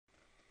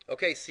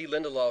Okay, see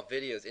Lindelof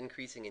videos,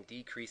 increasing and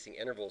decreasing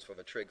intervals for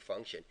the trig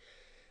function.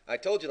 I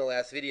told you in the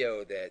last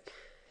video that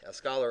a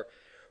scholar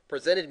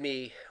presented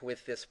me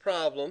with this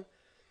problem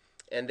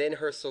and then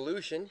her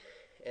solution,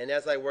 and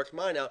as I worked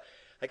mine out,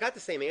 I got the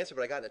same answer,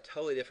 but I got it in a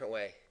totally different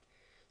way.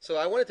 So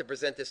I wanted to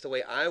present this the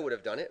way I would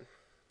have done it.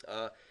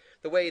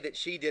 The way that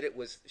she did it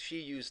was she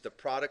used the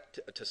product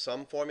to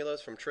sum formulas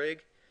from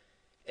trig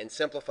and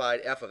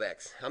simplified f of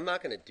x. I'm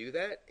not going to do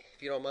that,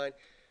 if you don't mind.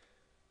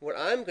 What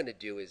I'm going to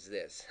do is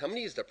this. I'm going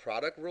to use the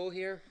product rule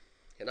here,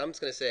 and I'm just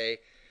going to say,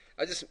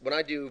 when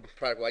I do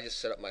product rule, I just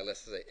set up my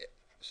list.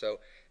 So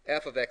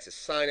f of x is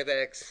sine of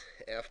x,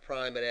 f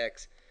prime at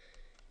x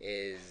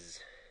is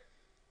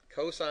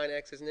cosine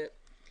x, isn't it?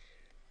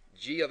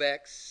 G of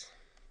x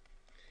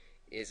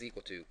is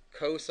equal to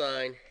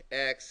cosine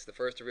x. The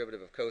first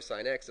derivative of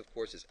cosine x, of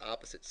course, is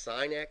opposite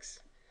sine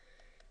x.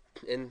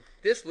 And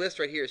this list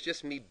right here is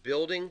just me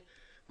building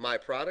my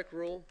product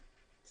rule.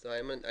 So I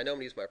know I'm going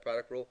to use my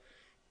product rule.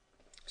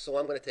 So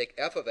I'm going to take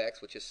f of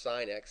x, which is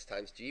sine x,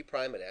 times g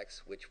prime at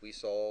x, which we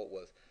saw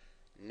was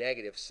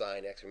negative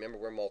sine x. Remember,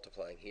 we're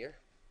multiplying here.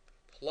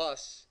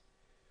 Plus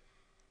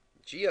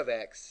g of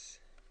x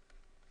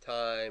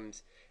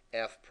times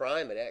f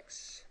prime at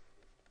x.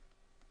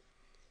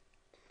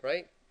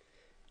 Right?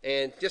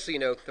 And just so you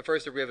know, the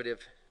first derivative,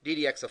 d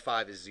dx of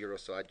 5 is 0,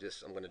 so I'm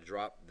going to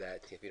drop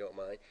that if you don't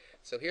mind.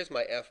 So here's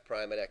my f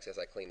prime at x as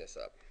I clean this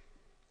up.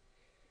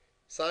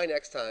 Sine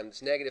x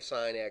times negative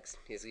sine x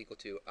is equal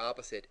to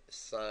opposite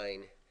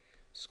sine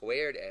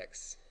squared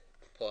x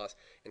plus,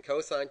 and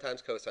cosine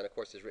times cosine, of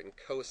course, is written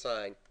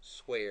cosine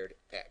squared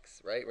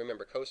x, right?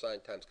 Remember, cosine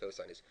times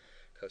cosine is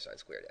cosine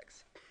squared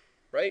x,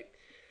 right?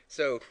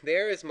 So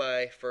there is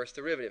my first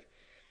derivative.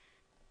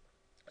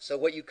 So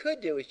what you could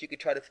do is you could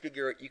try to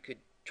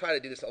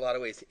do this in a lot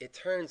of ways. It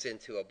turns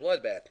into a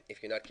bloodbath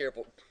if you're not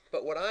careful.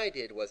 But what I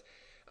did was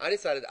I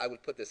decided I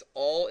would put this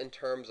all in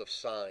terms of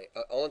sine,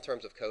 all in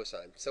terms of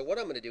cosine. So what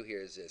I'm going to do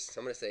here is this.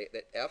 I'm going to say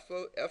that f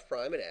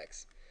prime at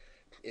x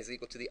is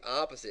equal to the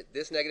opposite.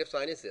 This negative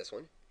sign is this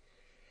one.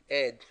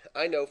 And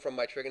I know from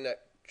my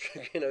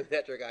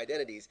trigonometric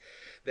identities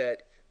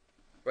that,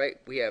 right,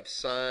 we have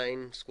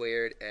sine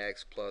squared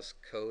x plus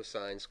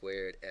cosine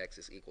squared x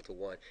is equal to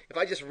 1. If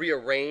I just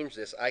rearrange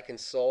this, I can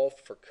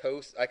solve for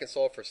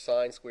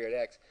sine squared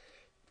x,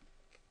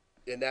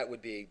 and that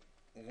would be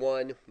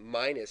 1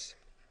 minus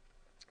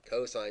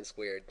cosine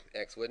squared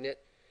x, wouldn't it?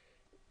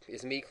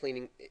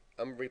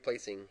 I'm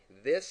replacing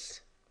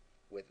this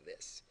with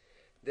this.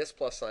 This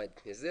plus sign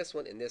is this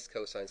one, and this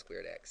cosine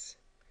squared x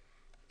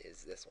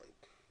is this one.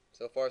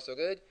 So far, so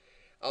good.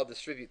 I'll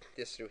distribute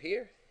this through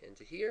here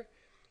into here,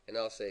 and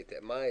I'll say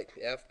that my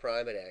f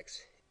prime at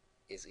x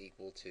is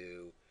equal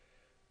to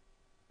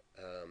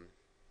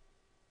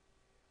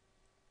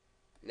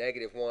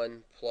negative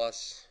 1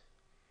 plus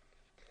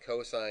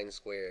cosine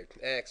squared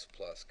x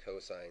plus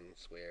cosine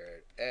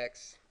squared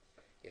x.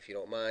 If you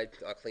don't mind,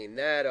 I'll clean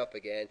that up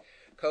again.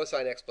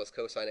 Cosine x plus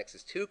cosine x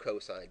is 2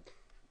 cosine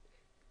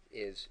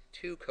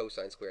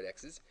squared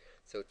x's.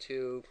 So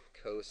 2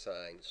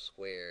 cosine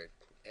squared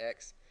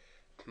x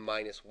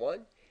minus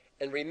 1.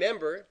 And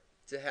remember,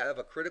 to have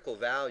a critical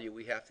value,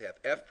 we have to have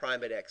f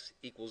prime at x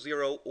equals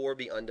 0 or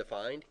be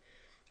undefined.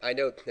 I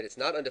note that it's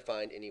not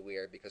undefined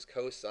anywhere because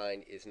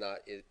cosine is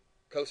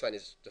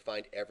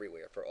defined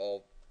everywhere for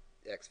all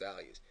x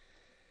values.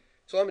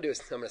 So what I'm going to do is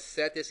I'm going to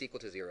set this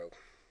equal to 0.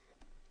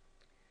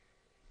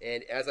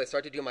 And as I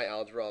start to do my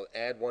algebra, I'll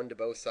add 1 to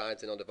both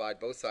sides, and I'll divide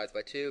both sides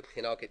by 2,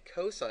 and I'll get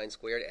cosine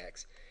squared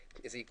x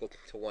is equal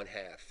to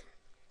 1/2.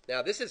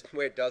 Now, this is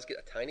where it does get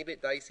a tiny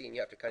bit dicey, and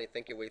you have to kind of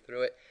think your way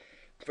through it.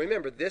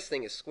 Remember, this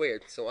thing is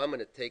squared, so I'm going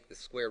to take the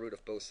square root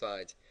of both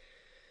sides.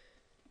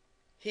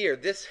 Here,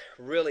 it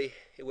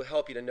will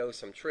help you to know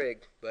some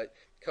trig, but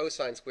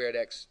cosine squared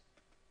x,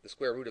 the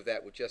square root of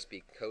that would just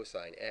be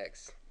cosine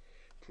x.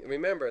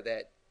 Remember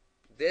that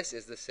this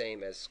is the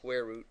same as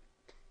square root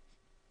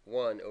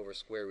 1 over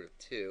square root of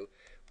 2,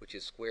 which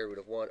is square root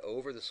of 1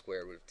 over the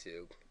square root of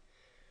 2.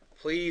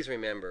 Please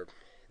remember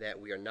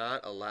that we are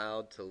not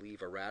allowed to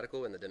leave a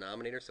radical in the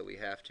denominator, so we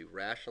have to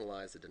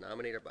rationalize the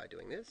denominator by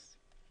doing this.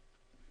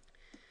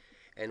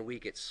 And we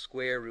get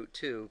square root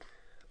 2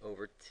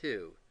 over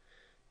 2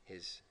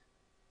 is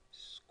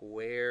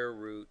square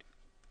root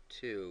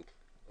 2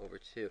 over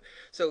 2.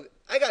 So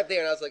I got there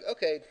and I was like,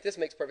 okay, this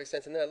makes perfect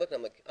sense. And then I looked and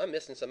I'm like, I'm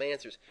missing some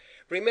answers.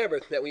 Remember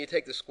that when you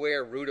take the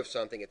square root of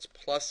something, it's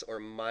plus or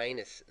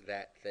minus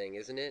that thing,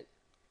 isn't it?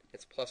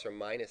 It's plus or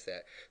minus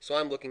that. So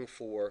I'm looking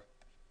for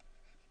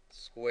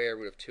square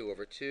root of 2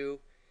 over 2.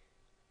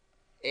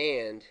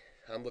 And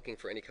I'm looking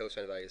for any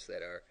cosine values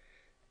that are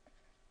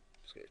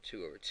square root of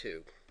 2 over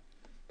 2.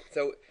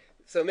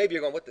 So maybe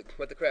you're going,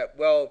 what the crap?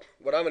 Well,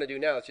 what I'm going to do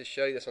now is just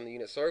show you this on the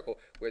unit circle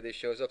where this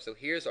shows up. So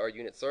here's our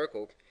unit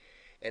circle.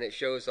 And it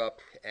shows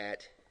up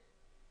at,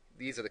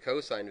 these are the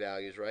cosine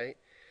values, right?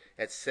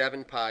 At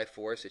 7 pi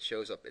fourths, it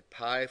shows up at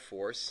pi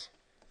fourths.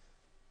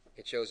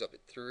 It shows up at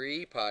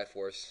 3 pi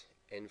fourths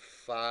and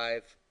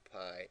 5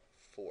 pi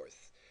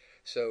fourths.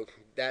 So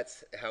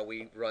that's how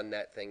we run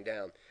that thing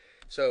down.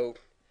 So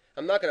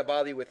I'm not going to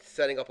bother you with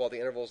setting up all the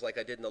intervals like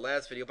I did in the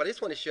last video, but I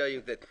just want to show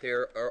you that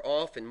there are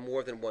often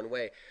more than one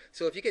way.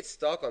 So if you get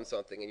stuck on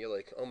something and you're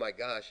like, oh my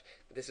gosh,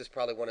 this is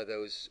probably one of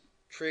those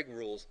trig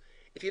rules.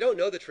 If you don't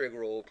know the trig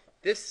rule,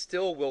 this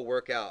still will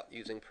work out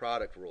using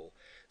product rule.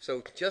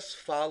 So just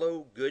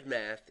follow good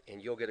math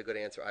and you'll get a good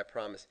answer, I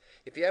promise.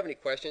 If you have any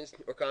questions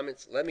or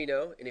comments, let me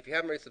know. And if you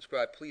haven't already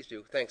subscribed, please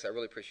do. Thanks, I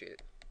really appreciate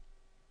it.